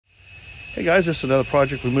Hey guys, this is another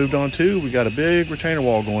project we moved on to. We got a big retainer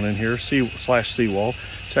wall going in here, seawall.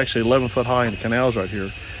 It's actually 11 foot high in the canals right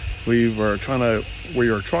here. We are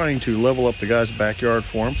trying to level up the guy's backyard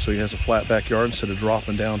for him so he has a flat backyard instead of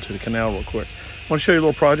dropping down to the canal real quick. I want to show you a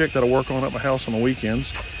little project that I work on at my house on the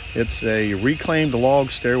weekends. It's a reclaimed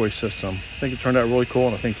log stairway system. I think it turned out really cool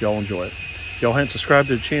and I think y'all enjoy it. If y'all haven't subscribed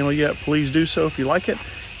to the channel yet, please do so if you like it.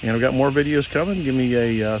 And I've got more videos coming. Give me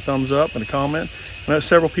a thumbs up and a comment. I know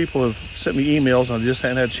several people have sent me emails and I just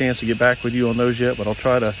haven't had a chance to get back with you on those yet, but I'll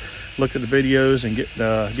try to look at the videos and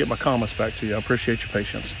get my comments back to you. I appreciate your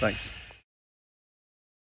patience. Thanks.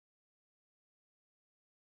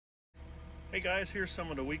 Hey guys, here's some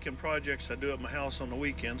of the weekend projects I do at my house on the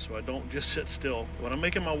weekend so I don't just sit still. When I'm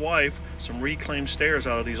making my wife some reclaimed stairs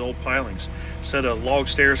out of these old pilings. Set of log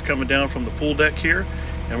stairs coming down from the pool deck here,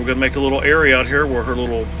 and we're going to make a little area out here where her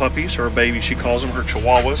little puppies, or babies she calls them, her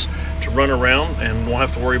Chihuahuas, to run around and won't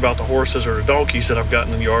have to worry about the horses or the donkeys that I've got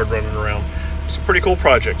in the yard running around. It's a pretty cool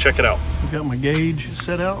project. Check it out. I've got my gauge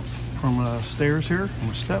set out from stairs here, and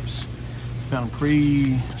my steps. Got them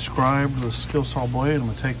pre-scribed with a skill saw blade. I'm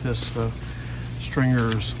going to take this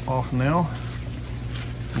stringers off now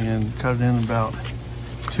and cut it in about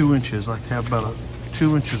 2 inches. I like to have about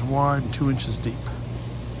 2 inches wide and 2 inches deep.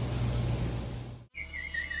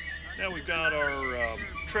 Now we've got our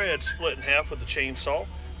treads split in half with the chainsaw.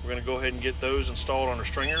 We're going to go ahead and get those installed on our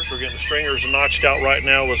stringers. We're getting the stringers notched out right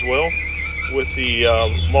now as well with the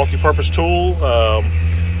multi-purpose tool,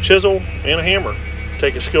 chisel, and a hammer.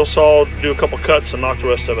 Take a skill saw, do a couple cuts, and knock the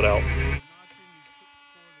rest of it out.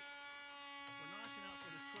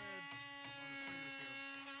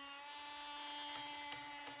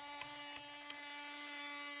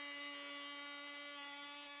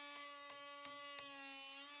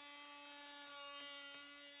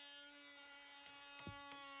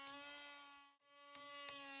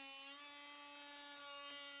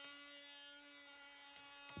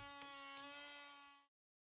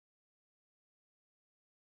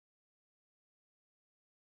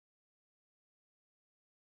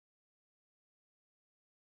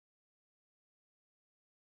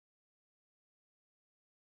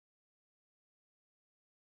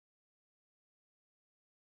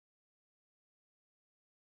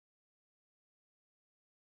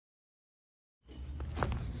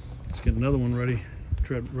 Get another one ready,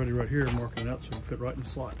 tread ready right here, marking it out so it can fit right in the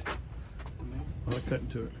slot. I like cutting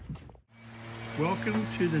to it. Welcome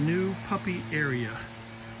to the new puppy area.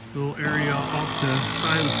 Little area off the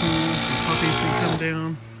side of the pool so puppies can come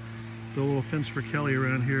down. Do a little fence for Kelly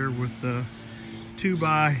around here with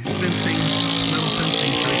 2x fencing, metal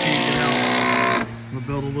fencing so they can't get out. We'll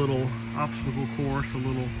build a little obstacle course, a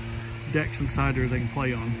little decks inside there they can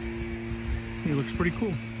play on. It looks pretty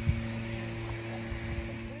cool.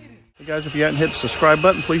 Hey guys, if you hadn't hit the subscribe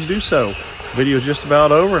button, please do so. The video is just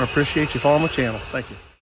about over and I appreciate you following my channel. Thank you.